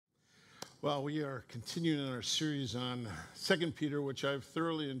Well, we are continuing in our series on 2 Peter, which I've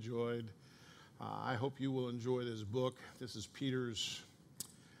thoroughly enjoyed. I hope you will enjoy this book. This is Peter's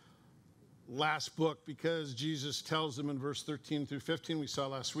last book because Jesus tells them in verse 13 through 15, we saw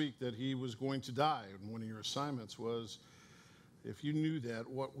last week, that he was going to die. And one of your assignments was, if you knew that,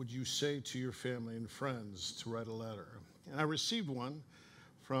 what would you say to your family and friends to write a letter? And I received one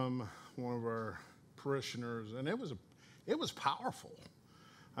from one of our parishioners, and it was powerful.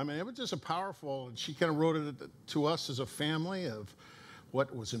 I mean, it was just a powerful, and she kind of wrote it to us as a family of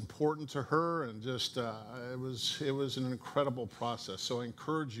what was important to her, and just it was an incredible process. So I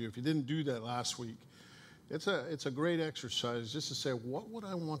encourage you, if you didn't do that last week, it's a great exercise just to say, what would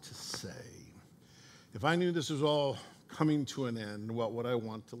I want to say? If I knew this was all coming to an end, what would I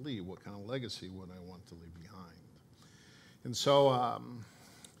want to leave? What kind of legacy would I want to leave behind? And so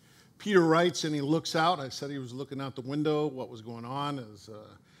Peter writes, and he looks out. I said he was looking out the window. What was going on is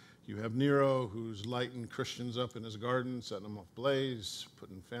you have Nero, who's lighting Christians up in his garden, setting them ablaze,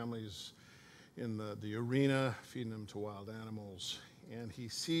 putting families in the arena, feeding them to wild animals. And he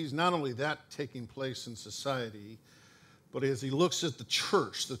sees not only that taking place in society, but as he looks at the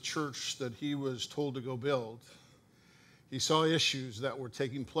church that he was told to go build, he saw issues that were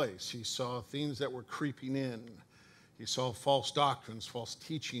taking place. He saw things that were creeping in. He saw false doctrines, false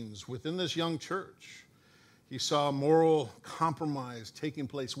teachings within this young church. He saw moral compromise taking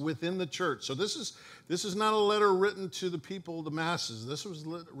place within the church. So this is not a letter written to the people, the masses. This was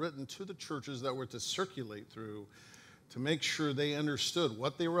written to the churches that were to circulate through to make sure they understood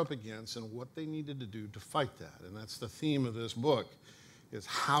what they were up against and what they needed to do to fight that. And that's the theme of this book, is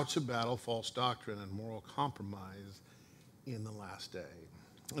how to battle false doctrine and moral compromise in the last day.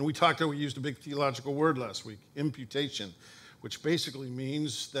 And we used a big theological word last week, imputation, which basically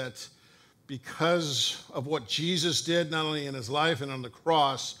means that because of what Jesus did, not only in his life and on the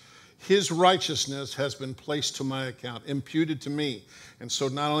cross, his righteousness has been placed to my account, imputed to me. And so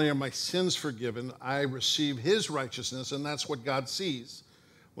not only are my sins forgiven, I receive his righteousness, and that's what God sees.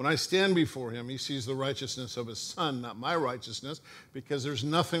 When I stand before him, he sees the righteousness of his Son, not my righteousness, because there's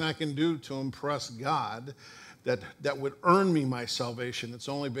nothing I can do to impress God that would earn me my salvation. It's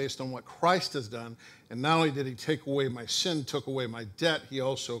only based on what Christ has done. And not only did he take away my sin, took away my debt, he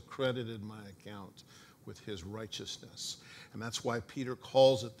also credited my account with his righteousness. And that's why Peter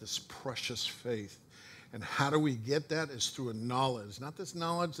calls it this precious faith. And how do we get that? Is through a knowledge. Not this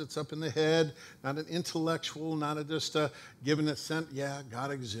knowledge that's up in the head, not an intellectual, not just given assent, yeah,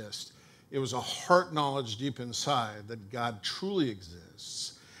 God exists. It was a heart knowledge deep inside that God truly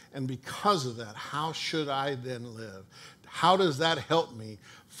exists. And because of that, how should I then live? How does that help me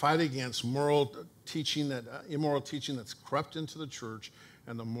fight against immoral teaching that's crept into the church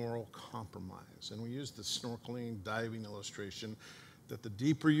and the moral compromise? And we use the snorkeling, diving illustration that the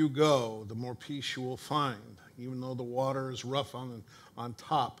deeper you go, the more peace you will find. Even though the water is rough on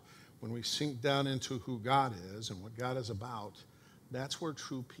top, when we sink down into who God is and what God is about, that's where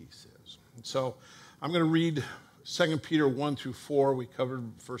true peace is. And so I'm going to read 2 Peter 1 through 4, we covered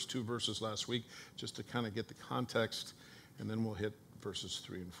the first two verses last week just to kind of get the context, and then we'll hit verses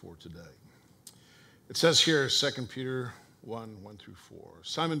 3 and 4 today. It says here, 2 Peter 1 through 4.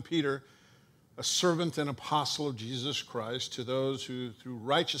 Simon Peter, a servant and apostle of Jesus Christ, to those who through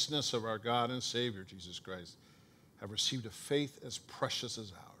righteousness of our God and Savior Jesus Christ have received a faith as precious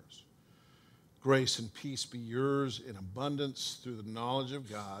as ours. Grace and peace be yours in abundance through the knowledge of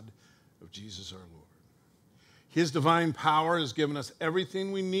God, of Jesus our Lord. His divine power has given us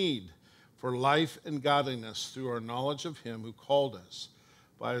everything we need for life and godliness through our knowledge of him who called us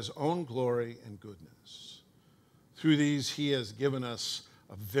by his own glory and goodness. Through these, he has given us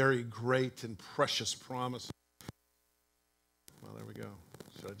a very great and precious promise. Well, there we go.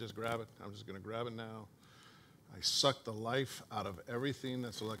 Should I just grab it? I'm just going to grab it now. I suck the life out of everything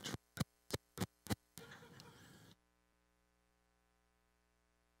that's electronic.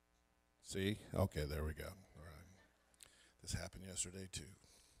 See? Okay, there we go. This happened yesterday too.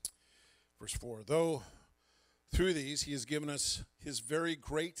 Verse 4, though through these he has given us his very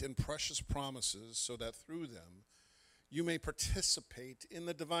great and precious promises, so that through them you may participate in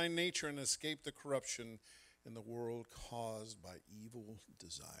the divine nature and escape the corruption in the world caused by evil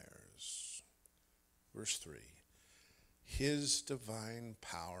desires. Verse 3, his divine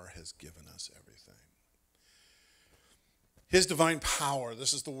power has given us everything. His divine power,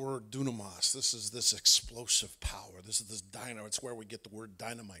 this is the word dunamis. This is this explosive power. This is this dynamite. It's where we get the word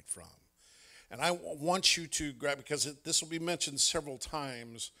dynamite from. And I want you to grab, because this will be mentioned several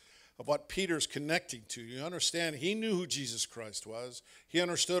times, of what Peter's connecting to. You understand, he knew who Jesus Christ was. He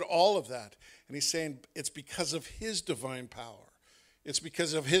understood all of that. And he's saying it's because of his divine power. It's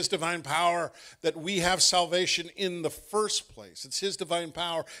because of his divine power that we have salvation in the first place. It's his divine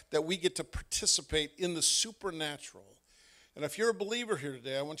power that we get to participate in the supernatural. And if you're a believer here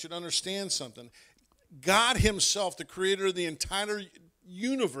today, I want you to understand something. God himself, the creator of the entire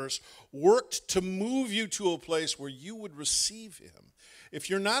universe, worked to move you to a place where you would receive him. If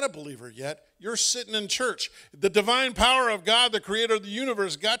you're not a believer yet, you're sitting in church. The divine power of God, the creator of the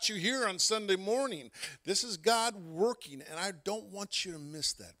universe, got you here on Sunday morning. This is God working, and I don't want you to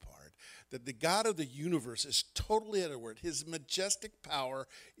miss that part, that the God of the universe is totally at work. His majestic power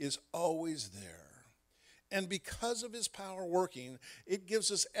is always there. And because of his power working, it gives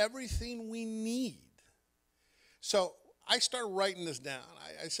us everything we need. So I started writing this down.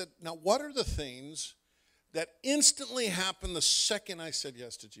 I said, now what are the things that instantly happened the second I said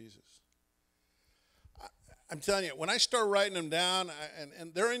yes to Jesus? I'm telling you, when I start writing them down,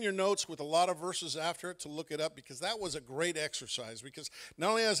 and they're in your notes with a lot of verses after it to look it up, because that was a great exercise. Because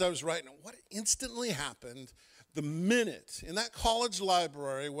not only as I was writing, what instantly happened the minute in that college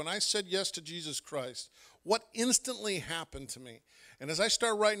library when I said yes to Jesus Christ, what instantly happened to me. And as I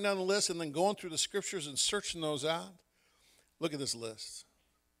start writing down the list and then going through the scriptures and searching those out, look at this list.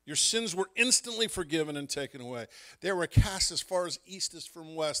 Your sins were instantly forgiven and taken away. They were cast as far as east is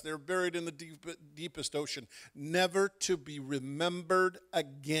from west. They were buried in the deepest ocean, never to be remembered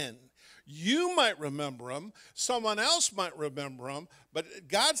again. You might remember them. Someone else might remember them. But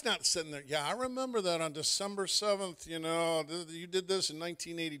God's not sitting there, yeah, I remember that on December 7th, you did this in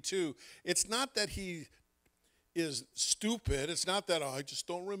 1982. It's not that he is stupid. It's not that, I just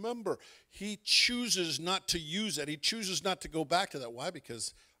don't remember. He chooses not to use that. He chooses not to go back to that. Why?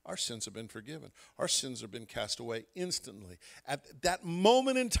 Because our sins have been forgiven. Our sins have been cast away instantly. At that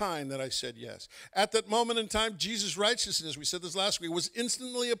moment in time that I said yes. At that moment in time, Jesus' righteousness, we said this last week, was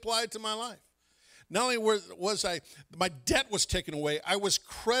instantly applied to my life. Not only was my debt was taken away, I was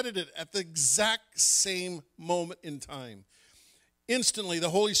credited at the exact same moment in time. Instantly, the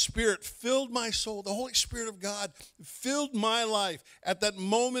Holy Spirit filled my soul. The Holy Spirit of God filled my life at that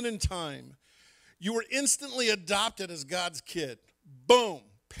moment in time. You were instantly adopted as God's kid. Boom.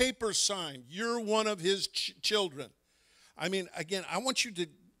 Paper signed. You're one of his children. I mean, again, I want you to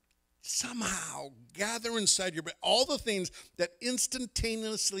somehow gather inside your brain all the things that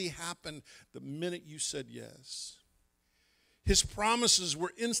instantaneously happened the minute you said yes. His promises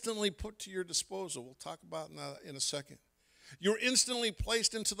were instantly put to your disposal. We'll talk about that in a second. You're instantly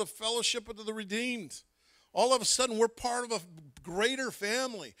placed into the fellowship of the redeemed. All of a sudden, we're part of a greater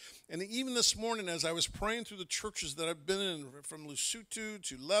family. And even this morning, as I was praying through the churches that I've been in, from Lesotho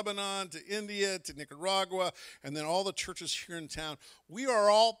to Lebanon to India to Nicaragua, and then all the churches here in town, we are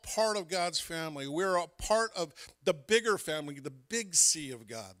all part of God's family. We're a part of the bigger family, the big C of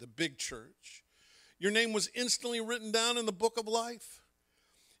God, the big church. Your name was instantly written down in the book of life.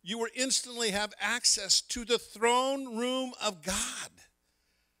 You will instantly have access to the throne room of God.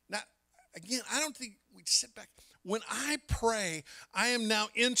 Now, again, I don't think we sit back. When I pray, I am now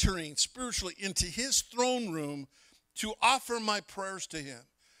entering spiritually into his throne room to offer my prayers to him.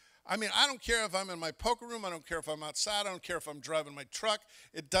 I mean, I don't care if I'm in my poker room. I don't care if I'm outside. I don't care if I'm driving my truck.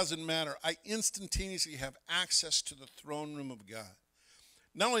 It doesn't matter. I instantaneously have access to the throne room of God.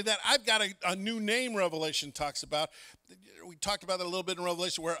 Not only that, I've got a new name Revelation talks about. We talked about that a little bit in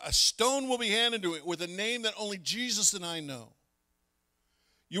Revelation, where a stone will be handed to it with a name that only Jesus and I know.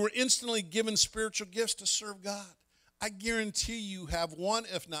 You were instantly given spiritual gifts to serve God. I guarantee you have one,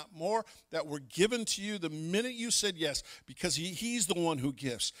 if not more, that were given to you the minute you said yes, because he's the one who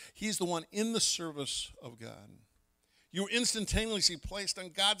gives. He's the one in the service of God. You were instantaneously placed on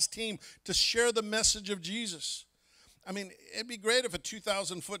God's team to share the message of Jesus. I mean, it'd be great if a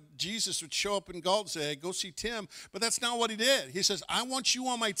 2,000-foot Jesus would show up in Galt and say, hey, go see Tim. But that's not what he did. He says, I want you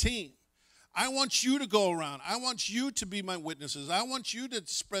on my team. I want you to go around. I want you to be my witnesses. I want you to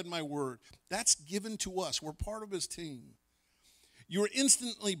spread my word. That's given to us. We're part of his team. You were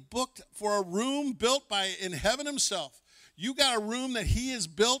instantly booked for a room built in heaven himself. You got a room that he has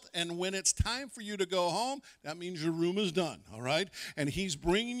built, and when it's time for you to go home, that means your room is done, all right? And he's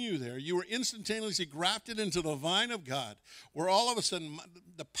bringing you there. You were instantaneously grafted into the vine of God, where all of a sudden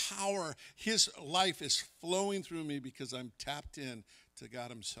the power, his life is flowing through me because I'm tapped in to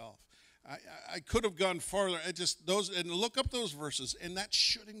God himself. I could have gone farther. And look up those verses, and that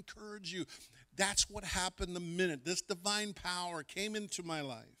should encourage you. That's what happened the minute this divine power came into my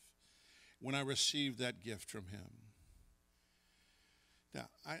life when I received that gift from him. Now,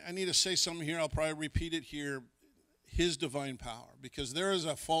 I need to say something here. I'll probably repeat it here. His divine power. Because there is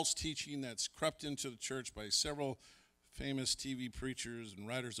a false teaching that's crept into the church by several famous TV preachers and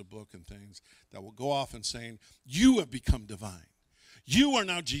writers of book and things that will go off and saying, you have become divine. You are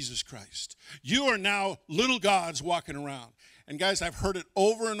now Jesus Christ. You are now little gods walking around. And guys, I've heard it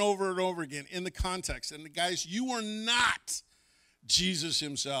over and over and over again in the context. And guys, you are not Jesus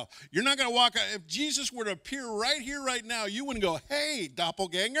himself. You're not going to walk out. If Jesus were to appear right here, right now, you wouldn't go, hey,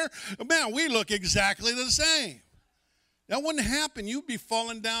 doppelganger. Man, we look exactly the same. That wouldn't happen. You'd be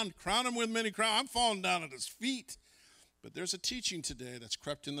falling down, crown him with many crowns. I'm falling down at his feet. But there's a teaching today that's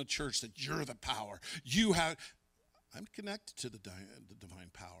crept in the church that you're the power. I'm connected to the divine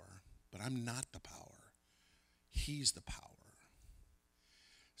power, but I'm not the power. He's the power.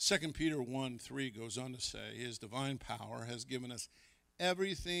 2 Peter 1:3 goes on to say, his divine power has given us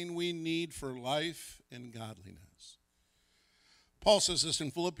everything we need for life and godliness. Paul says this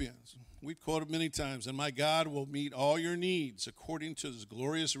in Philippians. We've quoted many times, and my God will meet all your needs according to his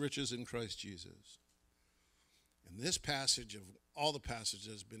glorious riches in Christ Jesus. And this passage of all the passages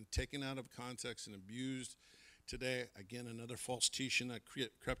has been taken out of context and abused today. Again, another false teaching that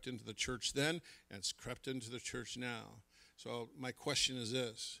crept into the church then, and it's crept into the church now. So my question is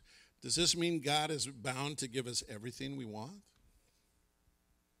this. Does this mean God is bound to give us everything we want?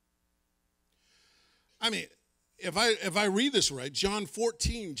 I mean, if I read this right, John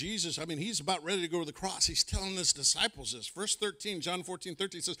 14, Jesus, he's about ready to go to the cross. He's telling his disciples this. Verse 13, John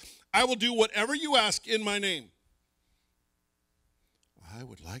 14:13 says, I will do whatever you ask in my name. I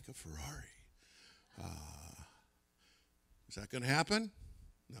would like a Ferrari. Is that going to happen?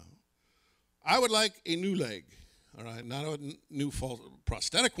 No. I would like a new leg, all right, not a new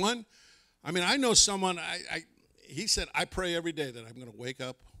prosthetic one. I know someone, he said, I pray every day that I'm going to wake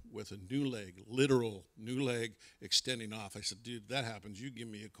up with a new leg, literal new leg extending off. I said, dude, that happens, you give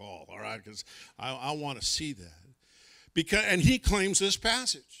me a call, all right, because I want to see that. And he claims this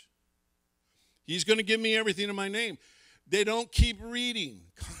passage. He's going to give me everything in my name. They don't keep reading.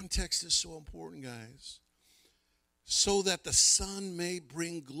 Context is so important, guys. So that the Son may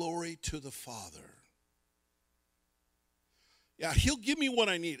bring glory to the Father. Yeah, he'll give me what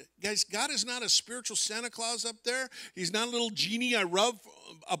I need. Guys, God is not a spiritual Santa Claus up there. He's not a little genie I rub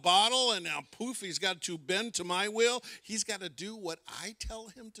a bottle and now poof, he's got to bend to my will. He's got to do what I tell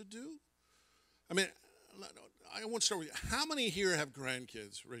him to do. I won't start with you. How many here have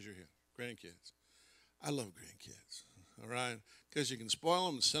grandkids? Raise your hand. Grandkids. I love grandkids, all right? Because you can spoil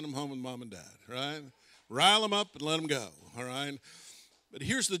them and send them home with mom and dad, right? Rile them up and let them go, all right? But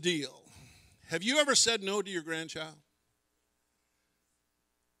here's the deal. Have you ever said no to your grandchild?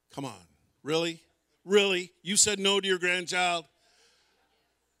 Come on. Really? Really? You said no to your grandchild?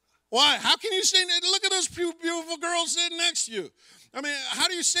 Why? How can you say no? Look at those beautiful girls sitting next to you. How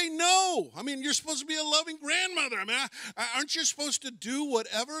do you say no? You're supposed to be a loving grandmother. Aren't you supposed to do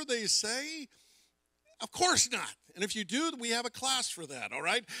whatever they say? Of course not. And if you do, we have a class for that, all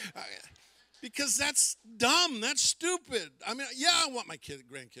right? Because that's dumb. That's stupid. I want my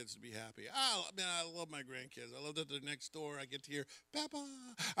grandkids to be happy. I love my grandkids. I love that they're next door. I get to hear, Papa.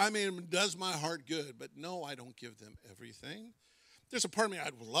 It does my heart good. But no, I don't give them everything. There's a part of me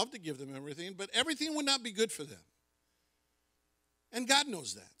I'd love to give them everything, but everything would not be good for them. And God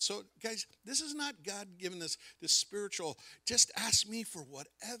knows that. So, guys, this is not God giving this spiritual, just ask me for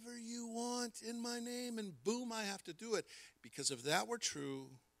whatever you want in my name, and boom, I have to do it. Because if that were true,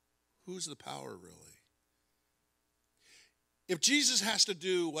 who's the power really? If Jesus has to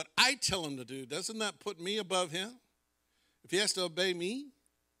do what I tell him to do, doesn't that put me above him? If he has to obey me?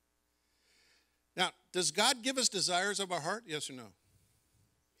 Now, does God give us desires of our heart? Yes or no?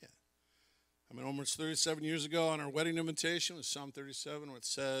 Yeah. Almost 37 years ago on our wedding invitation was Psalm 37, where it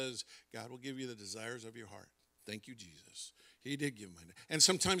says, God will give you the desires of your heart. Thank you, Jesus. He did give mine. And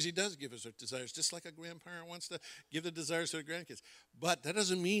sometimes he does give us our desires, just like a grandparent wants to give the desires to their grandkids. But that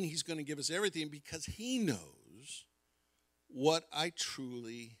doesn't mean he's going to give us everything, because he knows what I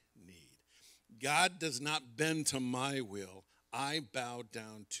truly need. God does not bend to my will. I bow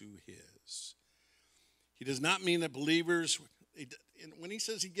down to his. He does not mean that believers, when he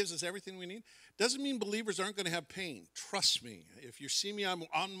says he gives us everything we need, doesn't mean believers aren't going to have pain. Trust me. If you see me, I'm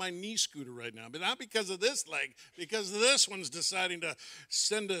on my knee scooter right now. But not because of this leg, because this one's deciding to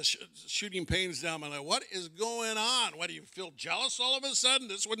send shooting pains down my leg. What is going on? What, do you feel jealous all of a sudden?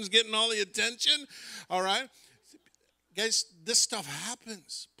 This one's getting all the attention? All right? Guys, this stuff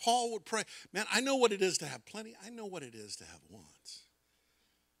happens. Paul would pray. Man, I know what it is to have plenty. I know what it is to have wants.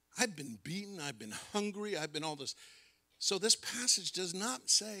 I've been beaten. I've been hungry. I've been all this. So this passage does not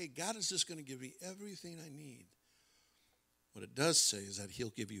say God is just going to give me everything I need. What it does say is that he'll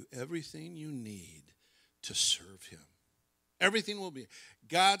give you everything you need to serve him. Everything will be.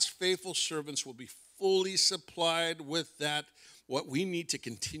 God's faithful servants will be fully supplied with that, what we need to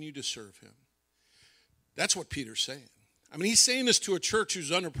continue to serve him. That's what Peter's saying. I mean, he's saying this to a church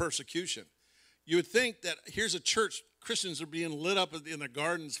who's under persecution. You would think that here's a church, Christians are being lit up in the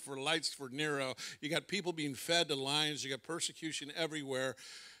gardens for lights for Nero. You got people being fed to lions. You got persecution everywhere.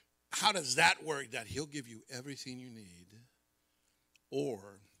 How does that work? That he'll give you everything you need.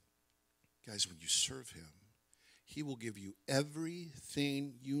 Or, guys, when you serve him, he will give you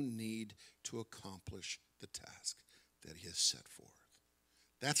everything you need to accomplish the task that he has set forth.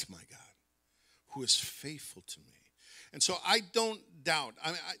 That's my God, who is faithful to me. And so I don't doubt.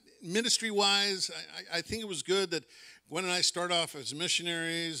 I mean, ministry-wise, I think it was good that Gwen and I start off as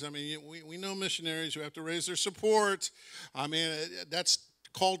missionaries. I mean, we know missionaries who have to raise their support. I mean, that's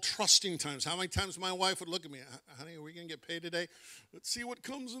called trusting times. How many times my wife would look at me, honey, are we going to get paid today? Let's see what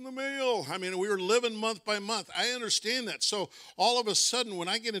comes in the mail. I mean, we were living month by month. I understand that. So all of a sudden, when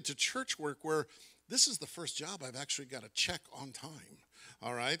I get into church work, where this is the first job I've actually got a check on time,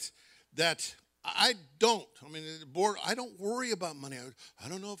 all right, that I don't worry about money. I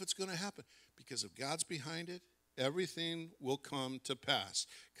don't know if it's going to happen. Because if God's behind it, everything will come to pass.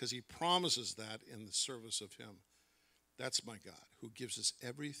 Because he promises that in the service of him. That's my God, who gives us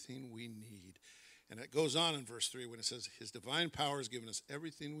everything we need. And it goes on in verse 3 when it says, his divine power has given us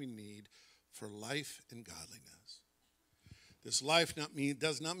everything we need for life and godliness. This life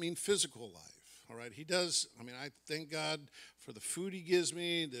does not mean physical life. All right, he does. I mean, I thank God for the food he gives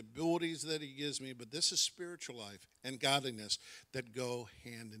me, the abilities that he gives me, but this is spiritual life and godliness that go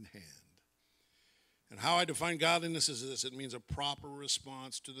hand in hand. And how I define godliness is this: it means a proper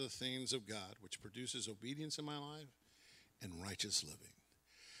response to the things of God, which produces obedience in my life and righteous living.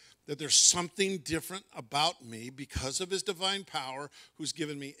 That there's something different about me because of his divine power, who's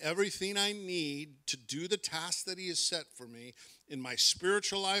given me everything I need to do the task that he has set for me. In my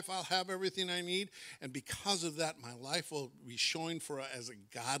spiritual life, I'll have everything I need. And because of that, my life will be showing as a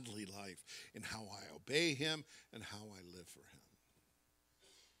godly life in how I obey him and how I live for him.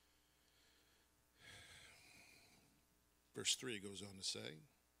 Verse 3 goes on to say,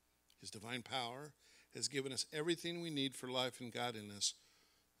 his divine power has given us everything we need for life and godliness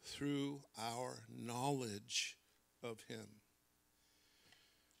through our knowledge of him.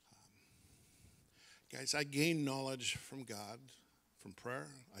 Guys, I gain knowledge from God, from prayer.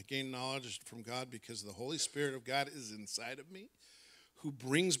 I gain knowledge from God because the Holy Spirit of God is inside of me, who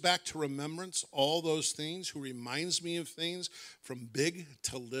brings back to remembrance all those things, who reminds me of things from big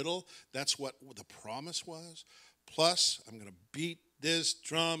to little. That's what the promise was. Plus, I'm going to beat this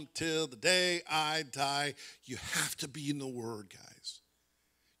drum till the day I die. You have to be in the Word, guys.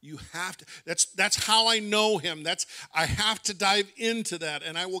 You have to. That's how I know him. I have to dive into that,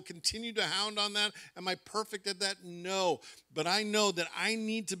 and I will continue to hound on that. Am I perfect at that? No. But I know that I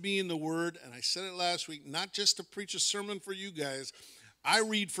need to be in the Word, and I said it last week, not just to preach a sermon for you guys. I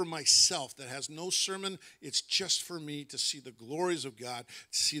read for myself that has no sermon. It's just for me to see the glories of God,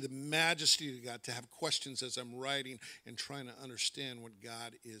 to see the majesty of God, to have questions as I'm writing and trying to understand what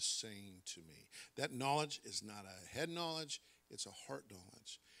God is saying to me. That knowledge is not a head knowledge, it's a heart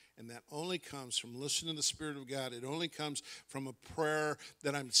knowledge. And that only comes from listening to the Spirit of God. It only comes from a prayer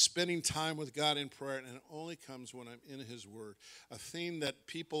that I'm spending time with God in prayer. And it only comes when I'm in his Word. A thing that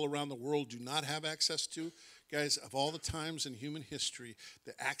people around the world do not have access to. Guys, of all the times in human history,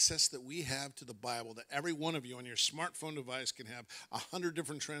 the access that we have to the Bible, that every one of you on your smartphone device can have 100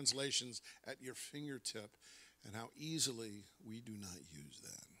 different translations at your fingertip, and how easily we do not use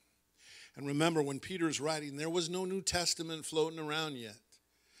that. And remember, when Peter's writing, there was no New Testament floating around yet.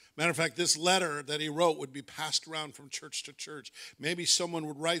 Matter of fact, this letter that he wrote would be passed around from church to church. Maybe someone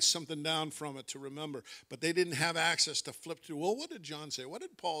would write something down from it to remember, but they didn't have access to flip through. Well, what did John say? What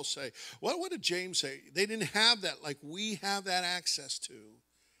did Paul say? What did James say? They didn't have that like we have that access to,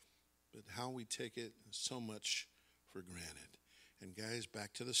 but how we take it so much for granted. And guys,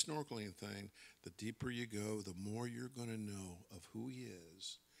 back to the snorkeling thing, the deeper you go, the more you're going to know of who he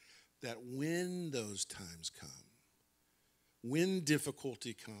is, that when those times come, when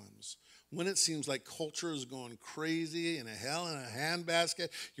difficulty comes, when it seems like culture is going crazy and a hell in a handbasket,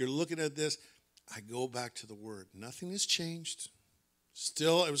 you're looking at this, I go back to the Word. Nothing has changed.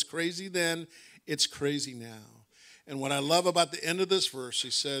 Still, it was crazy then, it's crazy now. And what I love about the end of this verse, he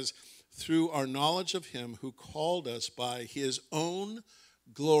says, through our knowledge of him who called us by his own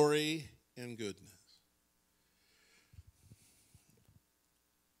glory and goodness.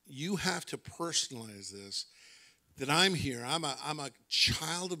 You have to personalize this. That I'm here, I'm a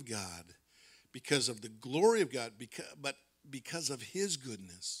child of God because of the glory of God, but because of his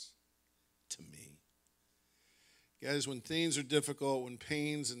goodness to me. Guys, when things are difficult, when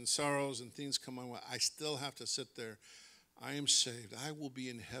pains and sorrows and things come my way, I still have to sit there. I am saved. I will be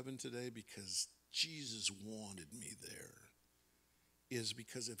in heaven today because Jesus wanted me there. is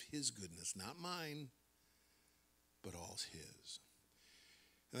because of his goodness, not mine, but all's his.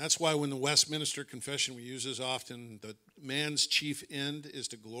 And that's why when the Westminster Confession we use this often, that man's chief end is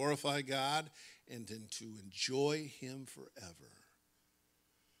to glorify God and then to enjoy him forever.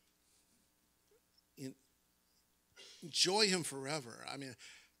 Enjoy him forever. I mean,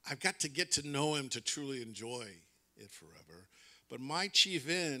 I've got to get to know him to truly enjoy it forever. But my chief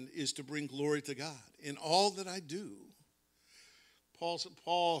end is to bring glory to God in all that I do.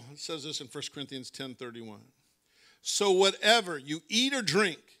 Paul says this in 1 Corinthians 10:31. So whatever you eat or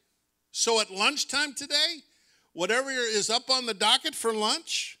drink, so at lunchtime today, whatever is up on the docket for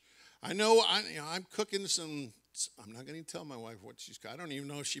lunch, I know I'm cooking some, I'm not going to tell my wife what she's got. I don't even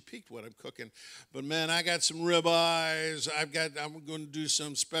know if she peeked what I'm cooking. But man, I got some ribeyes. I'm going to do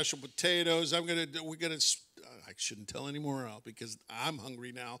some special potatoes. I shouldn't tell any more out because I'm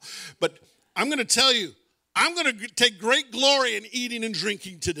hungry now. But I'm going to tell you, I'm going to take great glory in eating and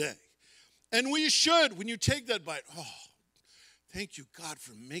drinking today. And we should, when you take that bite, oh, thank you, God,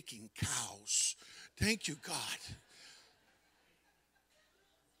 for making cows. Thank you, God.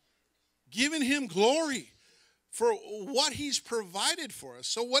 Giving him glory for what he's provided for us.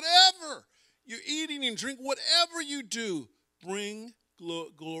 So whatever you're eating and drink, whatever you do, bring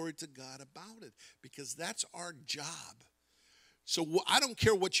glory to God about it, because that's our job. So I don't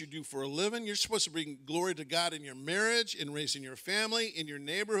care what you do for a living. You're supposed to bring glory to God in your marriage, in raising your family, in your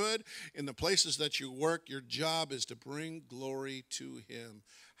neighborhood, in the places that you work. Your job is to bring glory to him.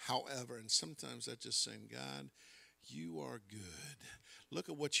 However, and sometimes that's just saying, God, you are good. Look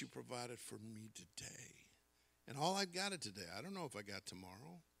at what you provided for me today. And all I got it today. I don't know if I got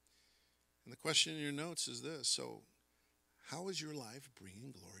tomorrow. And the question in your notes is this. So how is your life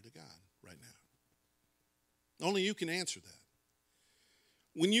bringing glory to God right now? Only you can answer that.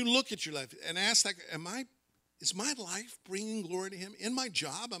 When you look at your life and ask, like, is my life bringing glory to him? In my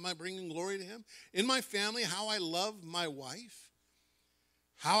job, am I bringing glory to him? In my family, how I love my wife?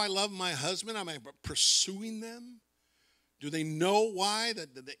 How I love my husband? Am I pursuing them? Do they know why?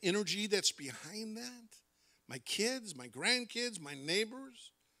 The energy that's behind that? My kids, my grandkids, my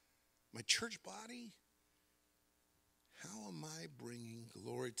neighbors, my church body? How am I bringing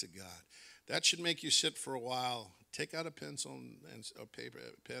glory to God? That should make you sit for a while. Take out a pencil and a paper,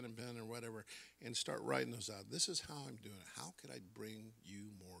 pen and pen or whatever, and start writing those out. This is how I'm doing it. How could I bring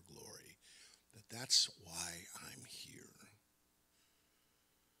you more glory? That's why I'm here.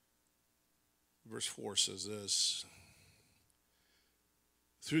 Verse 4 says this.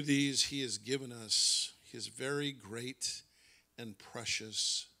 Through these he has given us his very great and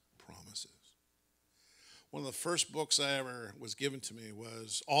precious promises. One of the first books I ever was given to me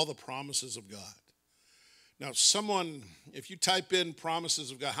was All the Promises of God. Now, if you type in promises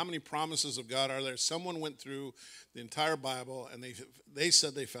of God, how many promises of God are there? Someone went through the entire Bible, and they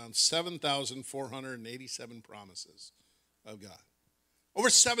said they found 7,487 promises of God. Over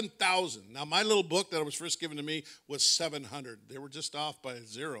 7,000. Now, my little book that was first given to me was 700. They were just off by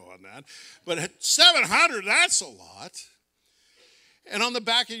 0 on that. But at 700, that's a lot. And on the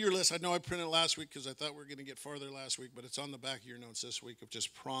back of your list, I know I printed it last week because I thought we were going to get farther last week, but it's on the back of your notes this week of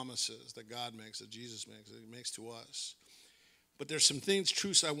just promises that God makes, that Jesus makes, that he makes to us. But there's some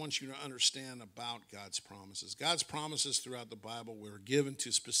truths I want you to understand about God's promises. God's promises throughout the Bible were given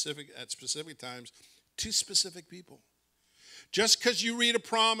at specific times to specific people. Just because you read a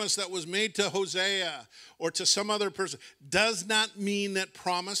promise that was made to Hosea or to some other person does not mean that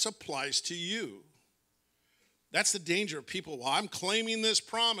promise applies to you. That's the danger of people. Well, I'm claiming this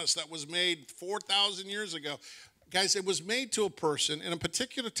promise that was made 4,000 years ago. Guys, it was made to a person in a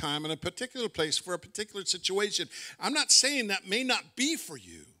particular time, in a particular place, for a particular situation. I'm not saying that may not be for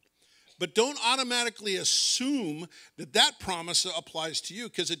you, but don't automatically assume that that promise applies to you,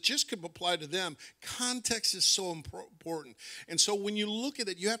 because it just could apply to them. Context is so important. And so when you look at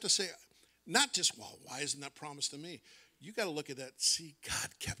it, you have to say, not just, well, why isn't that promise to me? You got to look at that. See, God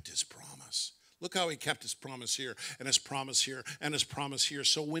kept his promise. Look how he kept his promise here, and his promise here, and his promise here.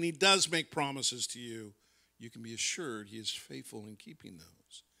 So when he does make promises to you, you can be assured he is faithful in keeping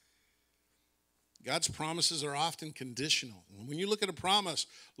those. God's promises are often conditional. When you look at a promise,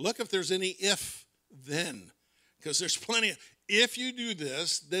 look if there's any if, then. Because there's plenty of, if you do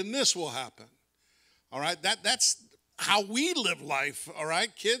this, then this will happen. All right? That's how we live life. All right?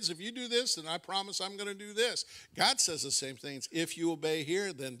 Kids, if you do this, then I promise I'm going to do this. God says the same things. If you obey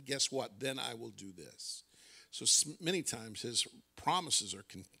here, then guess what? Then I will do this. So many times his promises are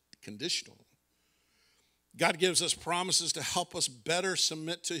conditional. God gives us promises to help us better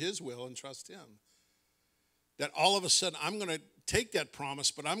submit to his will and trust him. That all of a sudden, I'm going to take that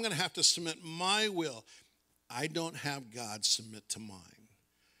promise, but I'm going to have to submit my will. I don't have God submit to mine.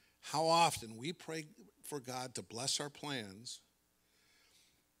 How often we pray for God to bless our plans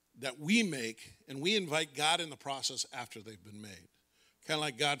that we make, and we invite God in the process after they've been made. Kind of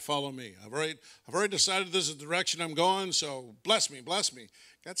like, God, follow me. I've already decided this is the direction I'm going, so bless me, bless me.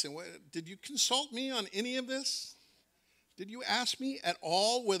 God's saying, did you consult me on any of this? Did you ask me at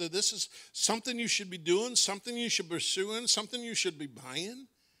all whether this is something you should be doing, something you should be pursuing, something you should be buying?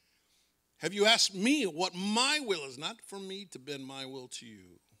 Have you asked me what my will is? Not for me to bend my will to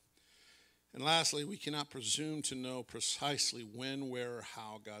you. And lastly, we cannot presume to know precisely when, where, or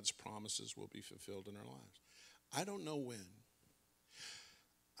how God's promises will be fulfilled in our lives. I don't know when.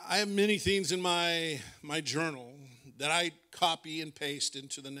 I have many things in my journal that I copy and paste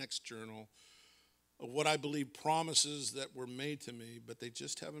into the next journal of what I believe promises that were made to me, but they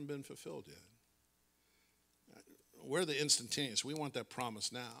just haven't been fulfilled yet. We're the instantaneous. We want that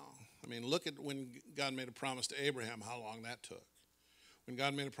promise now. I mean, look at when God made a promise to Abraham, how long that took. When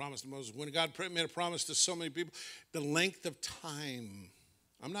God made a promise to Moses, when God made a promise to so many people, the length of time.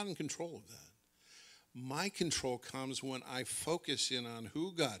 I'm not in control of that. My control comes when I focus in on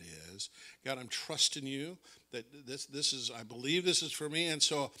who God is. God, I'm trusting you that this is, I believe this is for me, and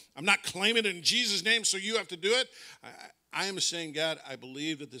so I'm not claiming it in Jesus' name, so you have to do it. I am saying, God, I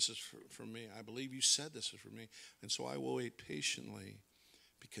believe that this is for me. I believe you said this is for me, and so I will wait patiently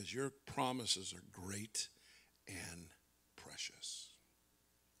because your promises are great and precious.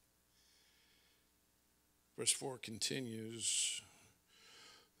 Verse 4 continues,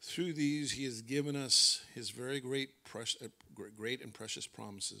 through these he has given us his very great and precious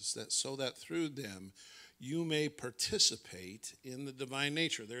promises, so that through them you may participate in the divine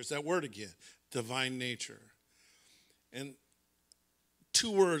nature. There's that word again, divine nature. And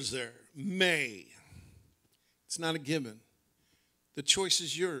two words there, may. It's not a given. The choice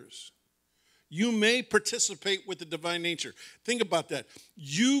is yours. You may participate with the divine nature. Think about that.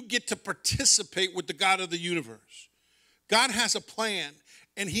 You get to participate with the God of the universe. God has a plan,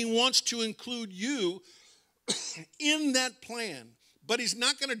 and he wants to include you in that plan. But he's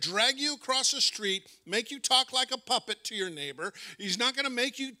not going to drag you across the street, make you talk like a puppet to your neighbor. He's not going to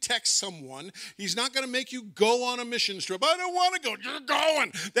make you text someone. He's not going to make you go on a mission trip. I don't want to go. You're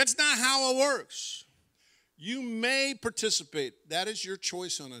going. That's not how it works. You may participate. That is your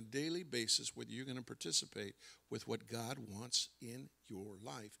choice on a daily basis, whether you're going to participate with what God wants in your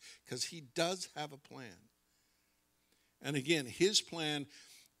life, because he does have a plan. And again, his plan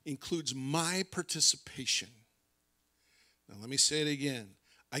includes my participation. Now, let me say it again.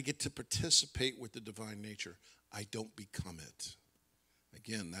 I get to participate with the divine nature. I don't become it.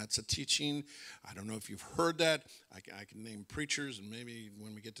 Again, that's a teaching. I don't know if you've heard that. I can name preachers, and maybe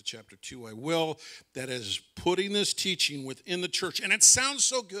when we get to chapter 2, I will. That is putting this teaching within the church. And it sounds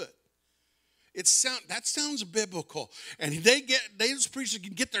so good. That sounds biblical. And those preachers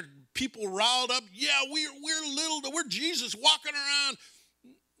can get their people riled up. Yeah, we're Jesus walking around.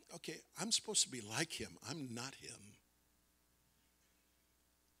 Okay, I'm supposed to be like him. I'm not him.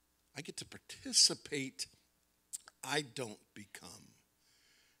 I get to participate. I don't become.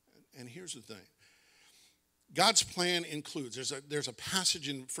 And here's the thing. God's plan includes, there's a passage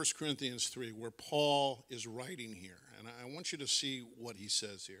in 1 Corinthians 3 where Paul is writing here. And I want you to see what he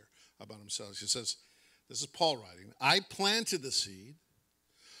says here about himself. He says, this is Paul writing, I planted the seed,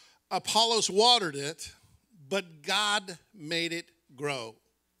 Apollos watered it, but God made it grow.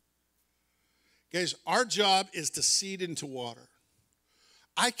 Guys, our job is to seed into water.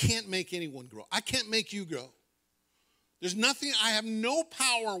 I can't make anyone grow. I can't make you grow. There's nothing, I have no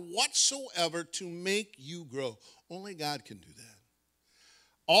power whatsoever to make you grow. Only God can do that.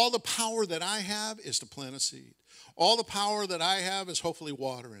 All the power that I have is to plant a seed. All the power that I have is hopefully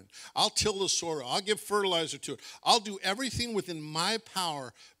watering. I'll till the soil. I'll give fertilizer to it. I'll do everything within my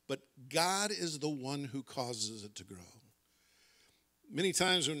power, but God is the one who causes it to grow. Many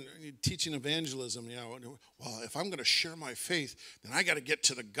times when you're teaching evangelism, well, if I'm going to share my faith, then I got to get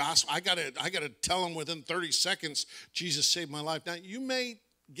to the gospel. I got to tell them within 30 seconds, Jesus saved my life. Now, you may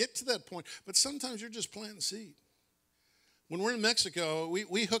get to that point, but sometimes you're just planting seed. When we're in Mexico,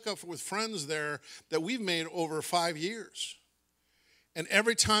 we hook up with friends there that we've made over 5 years. And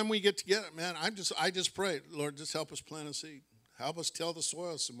every time we get together, man, I just pray, Lord, just help us plant a seed. Help us till the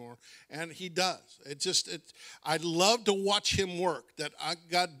soil some more. And he does. I love to watch him work.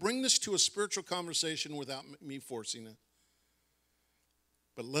 God, bring this to a spiritual conversation without me forcing it.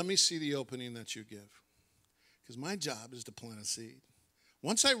 But let me see the opening that you give. Because my job is to plant a seed.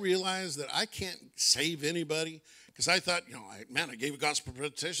 Once I realized that I can't save anybody, because I thought, I gave a gospel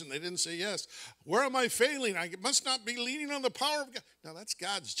presentation, they didn't say yes. Where am I failing? I must not be leaning on the power of God. Now, that's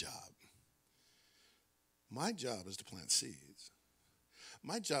God's job. My job is to plant seeds.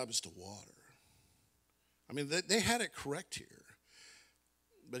 My job is to water. I mean, they had it correct here.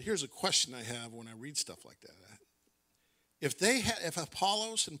 But here's a question I have when I read stuff like that. If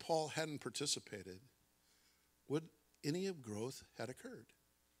Apollos and Paul hadn't participated, would any of growth had occurred?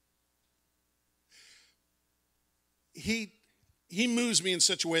 He moves me in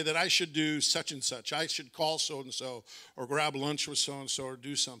such a way that I should do such and such. I should call so-and-so or grab lunch with so-and-so or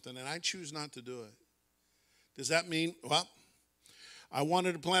do something, and I choose not to do it. Does that mean, well, I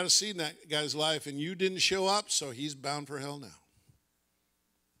wanted to plant a seed in that guy's life, and you didn't show up, so he's bound for hell now?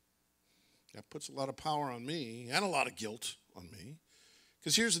 That puts a lot of power on me and a lot of guilt on me.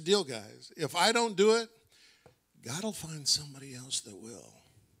 Because here's the deal, guys. If I don't do it, God will find somebody else that will.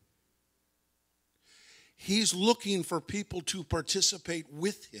 He's looking for people to participate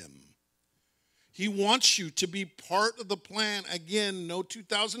with him. He wants you to be part of the plan. Again, no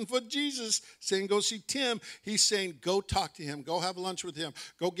 2,000-foot Jesus saying, go see Tim. He's saying, go talk to him. Go have lunch with him.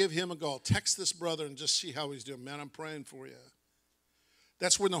 Go give him a call. Text this brother and just see how he's doing. Man, I'm praying for you.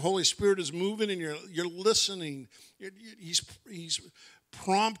 That's when the Holy Spirit is moving and you're listening. He's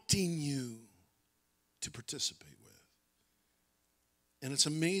prompting you to participate with. And it's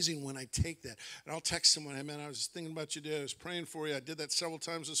amazing when I take that. And I'll text someone, hey, man, I was thinking about you today. I was praying for you. I did that several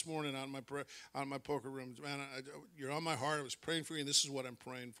times this morning out in my poker room. Man, you're on my heart. I was praying for you, and this is what I'm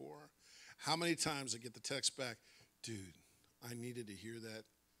praying for. How many times I get the text back, dude, I needed to hear that.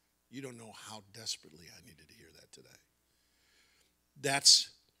 You don't know how desperately I needed to hear that today. That's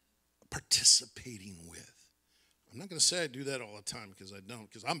participating with. I'm not going to say I do that all the time because I don't,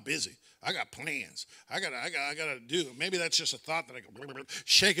 because I'm busy. I got plans. I got to do. Maybe that's just a thought that I can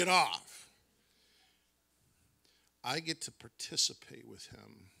shake it off. I get to participate with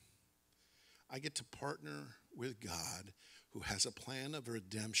him. I get to partner with God who has a plan of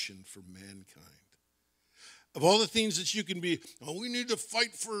redemption for mankind. Of all the things that you can be, oh, we need to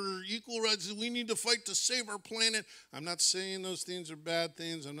fight for equal rights. We need to fight to save our planet. I'm not saying those things are bad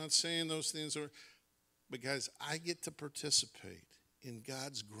things. I'm not saying those things are, because I get to participate in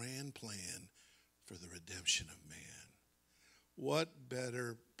God's grand plan for the redemption of man. What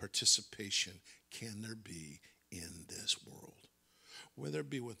better participation can there be in this world? Whether it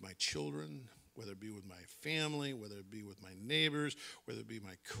be with my children, whether it be with my family, whether it be with my neighbors, whether it be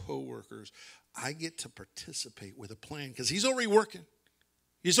my coworkers, I get to participate with a plan because he's already working.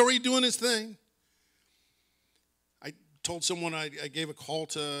 He's already doing his thing. I told someone I gave a call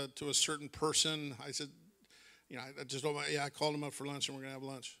to a certain person. I said, I called him up for lunch and we're going to have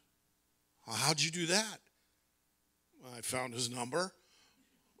lunch. How'd you do that? I found his number.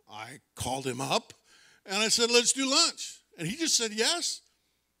 I called him up and I said, let's do lunch. And he just said yes.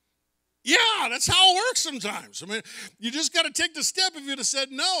 Yeah, that's how it works sometimes. I mean, you just got to take the step. If you'd have said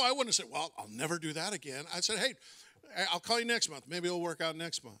no, I wouldn't have said, well, I'll never do that again. I said, hey, I'll call you next month. Maybe it'll work out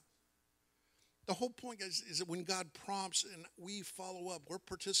next month. The whole point is that when God prompts and we follow up, we're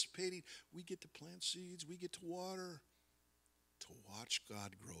participating, we get to plant seeds, we get to water, to watch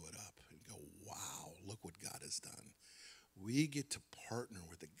God grow it up and go, wow, look what God has done. We get to partner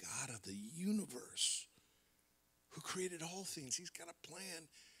with the God of the universe who created all things. He's got a plan, and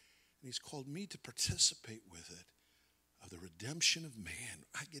he's called me to participate with it of the redemption of man.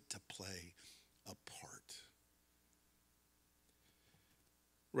 I get to play a part.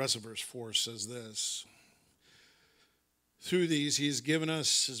 Rest of verse 4 says this. Through these, he has given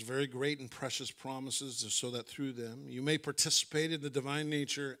us his very great and precious promises so that through them you may participate in the divine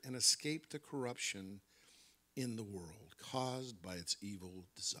nature and escape the corruption in the world caused by its evil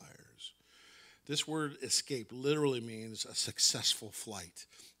desires. This word escape literally means a successful flight.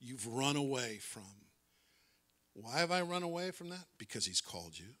 You've run away from. Why have I run away from that? Because he's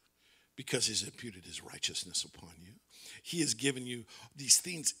called you. Because he's imputed his righteousness upon you. He has given you these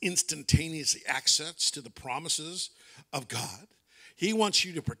things instantaneously, access to the promises of God. He wants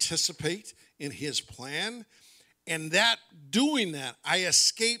you to participate in his plan. And that, doing that, I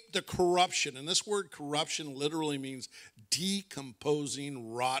escape the corruption. And this word corruption literally means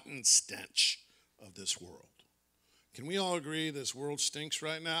decomposing, rotten stench of this world. Can we all agree this world stinks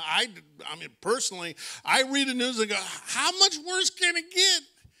right now? I mean, personally, I read the news and go, how much worse can it get?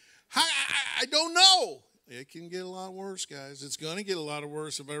 I don't know. It can get a lot worse, guys. It's going to get a lot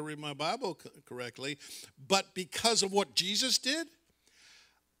worse if I read my Bible correctly. But because of what Jesus did,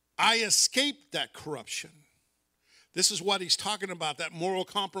 I escaped that corruption. This is what he's talking about, that moral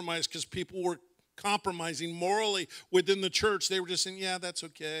compromise, because people were compromising morally within the church. They were just saying, yeah, that's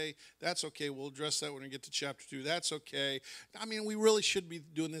okay. That's okay. We'll address that when we get to chapter 2. That's okay. I mean, we really should be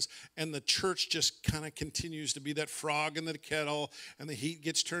doing this. And the church just kind of continues to be that frog in the kettle, and the heat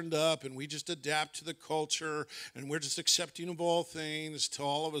gets turned up, and we just adapt to the culture, and we're just accepting of all things till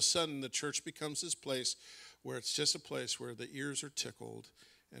all of a sudden the church becomes this place where it's just a place where the ears are tickled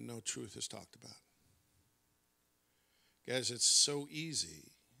and no truth is talked about. Guys, it's so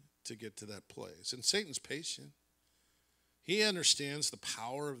easy to get to that place. And Satan's patient. He understands the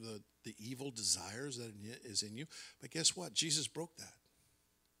power of the evil desires that is in you. But guess what? Jesus broke that.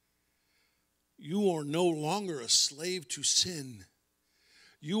 You are no longer a slave to sin.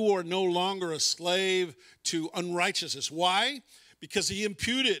 You are no longer a slave to unrighteousness. Why? Because he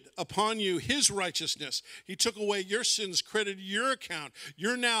imputed upon you his righteousness. He took away your sins, credited your account.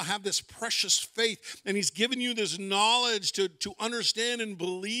 You now have this precious faith, and he's given you this knowledge to understand and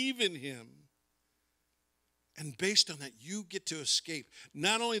believe in him. And based on that, you get to escape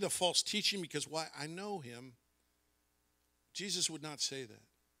not only the false teaching, because why? I know him. Jesus would not say that.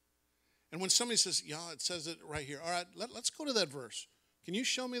 And when somebody says, yeah, it says it right here. All right, let's go to that verse. Can you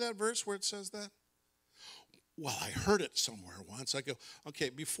show me that verse where it says that? Well, I heard it somewhere once. I go, okay,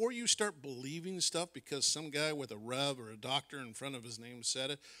 before you start believing stuff because some guy with a rev or a doctor in front of his name said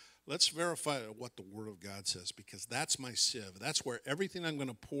it, let's verify what the Word of God says, because that's my sieve. That's where everything I'm going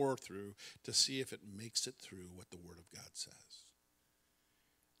to pour through to see if it makes it through what the Word of God says.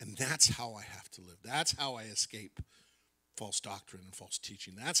 And that's how I have to live. That's how I escape false doctrine and false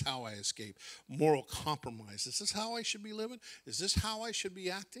teaching. That's how I escape moral compromise. Is this how I should be living? Is this how I should be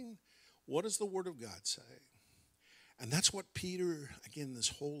acting? What does the Word of God say? And that's what Peter, again, this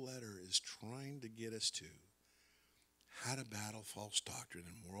whole letter is trying to get us to. How to battle false doctrine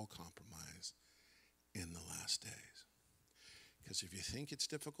and moral compromise in the last days. Because if you think it's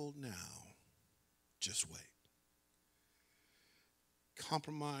difficult now, just wait.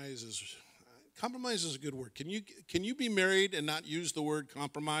 Compromise is a good word. Can you be married and not use the word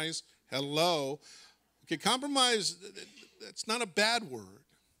compromise? Hello. Okay, compromise, that's not a bad word.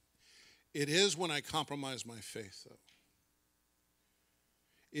 It is when I compromise my faith, though.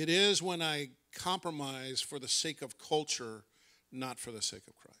 It is when I compromise for the sake of culture, not for the sake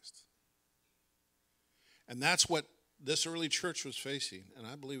of Christ. And that's what this early church was facing, and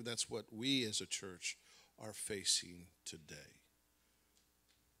I believe that's what we as a church are facing today.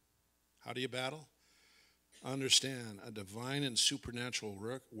 How do you battle? Understand, a divine and supernatural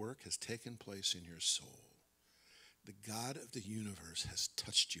work has taken place in your soul. The God of the universe has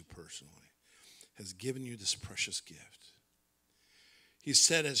touched you personally, has given you this precious gift. He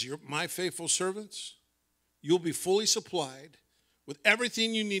said, as my faithful servants, you'll be fully supplied with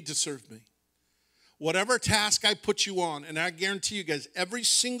everything you need to serve me. Whatever task I put you on, and I guarantee you guys, every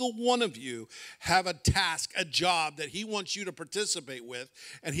single one of you have a task, a job that he wants you to participate with,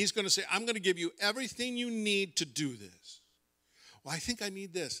 and he's going to say, I'm going to give you everything you need to do this. Well, I think I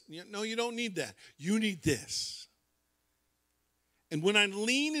need this. No, you don't need that. You need this. And when I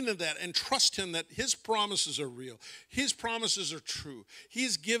lean into that and trust him that his promises are real, his promises are true,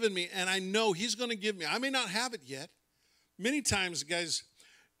 he's given me, and I know he's going to give me. I may not have it yet. Many times, guys,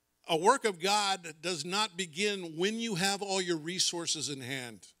 a work of God does not begin when you have all your resources in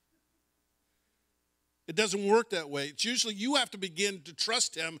hand. It doesn't work that way. It's usually you have to begin to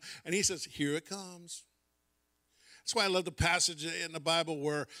trust him, and he says, here it comes. That's why I love the passage in the Bible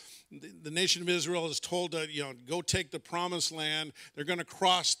where the nation of Israel is told to, go take the promised land. They're going to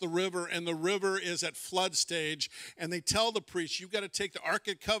cross the river, and the river is at flood stage. And they tell the priest, you've got to take the Ark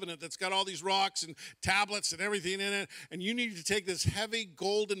of Covenant that's got all these rocks and tablets and everything in it, and you need to take this heavy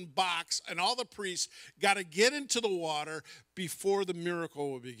golden box, and all the priests got to get into the water before the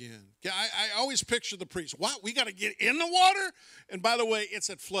miracle will begin. I always picture the priest. What? We got to get in the water? And by the way, it's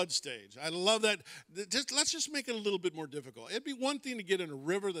at flood stage. I love that. Let's just make it a little bit more difficult. It'd be one thing to get in a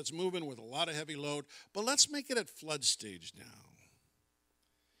river that's moving with a lot of heavy load, but let's make it at flood stage now.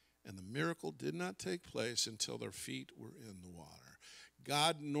 And the miracle did not take place until their feet were in the water.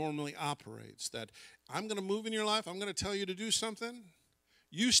 God normally operates that I'm going to move in your life. I'm going to tell you to do something.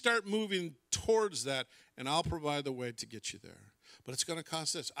 You start moving towards that, and I'll provide the way to get you there. But it's going to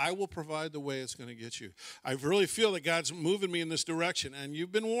cost this. I will provide the way it's going to get you. I really feel that God's moving me in this direction, and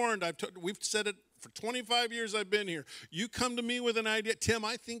you've been warned. We've said it for 25 years I've been here. You come to me with an idea. Tim,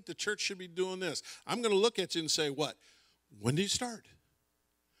 I think the church should be doing this. I'm going to look at you and say, what? When do you start?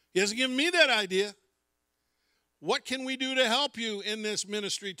 He hasn't given me that idea. What can we do to help you in this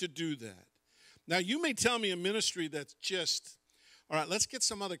ministry to do that? Now, you may tell me a ministry that's just, All right, let's get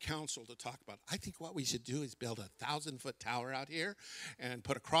some other counsel to talk about. I think what we should do is build a 1,000-foot tower out here and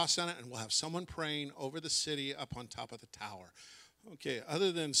put a cross on it, and we'll have someone praying over the city up on top of the tower. Okay,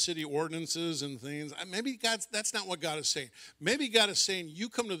 other than city ordinances and things, maybe that's not what God is saying. Maybe God is saying, you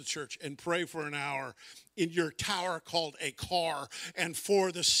come to the church and pray for an hour in your tower called a car and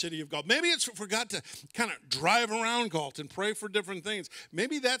for the city of Galt. Maybe it's for God to kind of drive around Galt and pray for different things.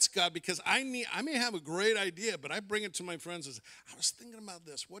 Maybe that's God, because I may have a great idea, but I bring it to my friends and say, I was thinking about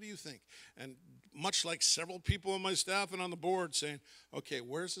this. What do you think? And much like several people on my staff and on the board saying, okay,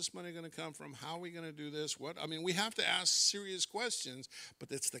 where's this money going to come from? How are we going to do this? We have to ask serious questions,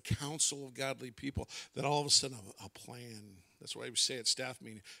 but it's the counsel of godly people that all of a sudden a plan. That's why we say at staff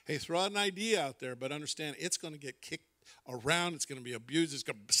meeting, hey, throw out an idea out there, but understand it's going to get kicked around. It's going to be abused. It's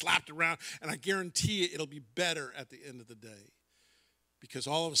going to be slapped around. And I guarantee you it'll be better at the end of the day. Because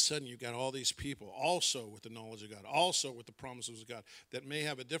all of a sudden you've got all these people also with the knowledge of God, also with the promises of God, that may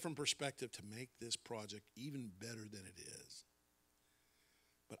have a different perspective to make this project even better than it is.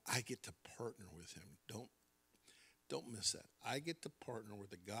 But I get to partner with him. Don't miss that. I get to partner with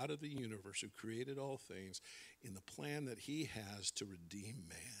the God of the universe who created all things in the plan that he has to redeem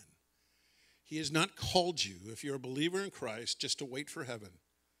man. He has not called you, if you're a believer in Christ, just to wait for heaven.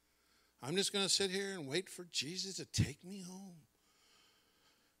 I'm just going to sit here and wait for Jesus to take me home.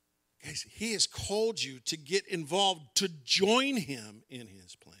 Guys, he has called you to get involved, to join him in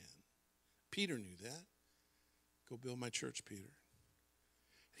his plan. Peter knew that. Go build my church, Peter.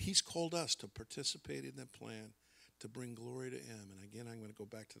 He's called us to participate in that plan, to bring glory to him. And again, I'm going to go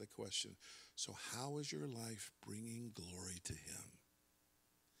back to the question. So how is your life bringing glory to him?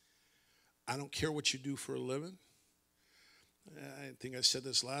 I don't care what you do for a living. I think I said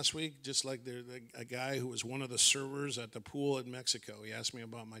this last week, just like a guy who was one of the servers at the pool in Mexico. He asked me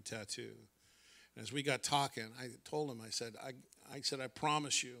about my tattoo. And as we got talking, I told him, I said, I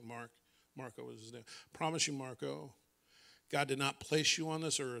promise you, Marco was his name. Promise you, Marco, God did not place you on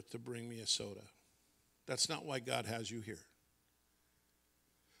this earth to bring me a soda. That's not why God has you here.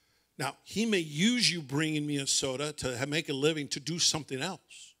 Now, he may use you bringing me a soda to make a living to do something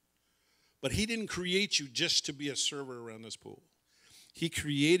else. But he didn't create you just to be a server around this pool. He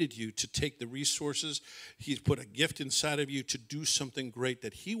created you to take the resources. He's put a gift inside of you to do something great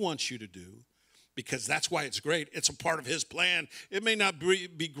that he wants you to do, because that's why it's great. It's a part of his plan. It may not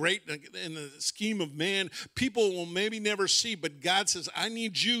be great in the scheme of man. People will maybe never see, but God says, I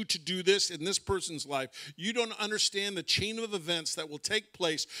need you to do this in this person's life. You don't understand the chain of events that will take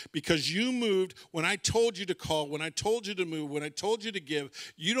place because you moved when I told you to call, when I told you to move, when I told you to give.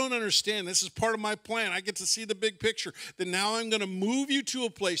 You don't understand. This is part of my plan. I get to see the big picture. That now I'm going to move you to a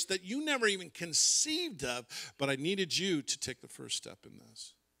place that you never even conceived of, but I needed you to take the first step in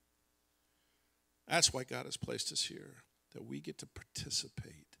this. That's why God has placed us here, that we get to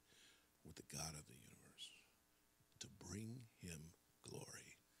participate with the God of the universe, to bring him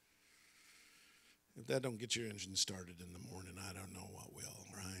glory. If that don't get your engine started in the morning, I don't know what will,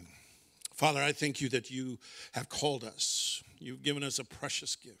 right? Father, I thank you that you have called us. You've given us a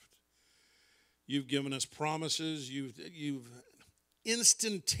precious gift. You've given us promises. You've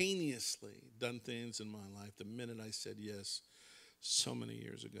instantaneously done things in my life the minute I said yes so many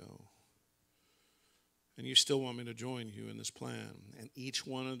years ago. And you still want me to join you in this plan. And each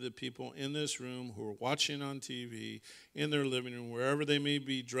one of the people in this room who are watching on TV, in their living room, wherever they may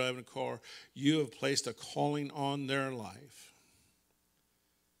be driving a car, you have placed a calling on their life.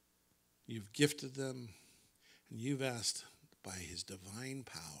 You've gifted them, and you've asked, by his divine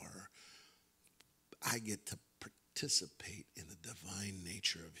power, I get to participate in the divine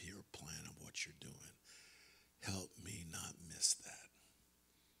nature of your plan of what you're doing. Help me not miss that.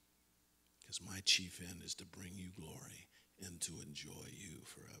 Because my chief end is to bring you glory and to enjoy you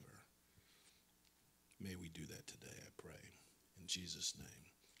forever. May we do that today, I pray. In Jesus'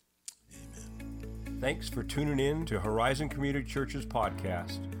 name, amen. Thanks for tuning in to Horizon Community Church's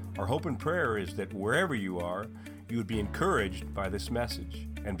podcast. Our hope and prayer is that wherever you are, you would be encouraged by this message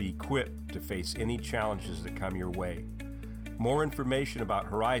and be equipped to face any challenges that come your way. More information about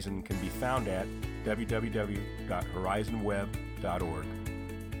Horizon can be found at www.horizonweb.org.